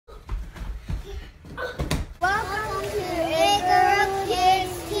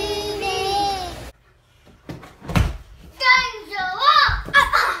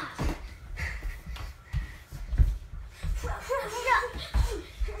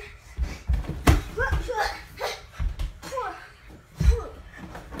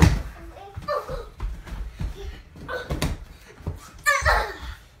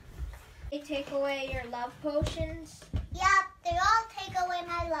love potions? Yep, they all take away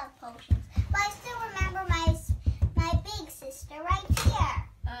my love potions. But I still remember my big sister right here.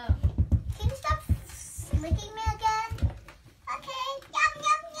 Oh. Can you stop licking me again? Okay. Yum,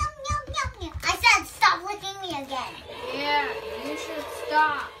 yum, yum, yum, yum, yum. I said stop licking me again. Yeah, you should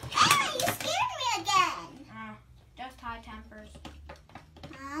stop. Hey, you scared me again. Just high tempers.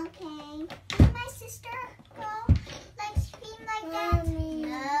 Okay. Can my sister go like scream like that?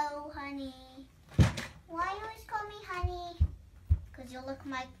 No, honey. Why you always call me honey? Because you look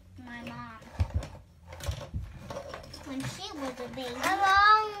like my mom. When she was a baby. I'm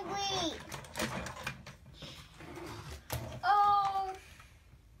hungry. Oh.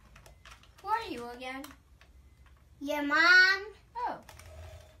 Who are you again? Your mom? Oh.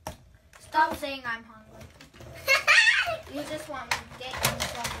 Stop saying I'm hungry. You just want me to get you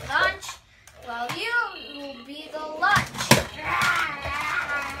some lunch. Well, you will be the lunch.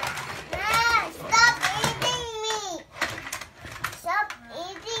 Stop eating me. Stop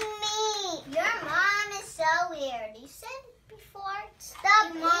eating me. Your mom is so weird. You said before,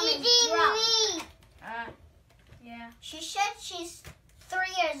 stop eating me. Yeah. She said she's 3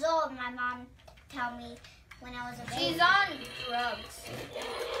 years old. My mom told me when I was a baby. She's on drugs.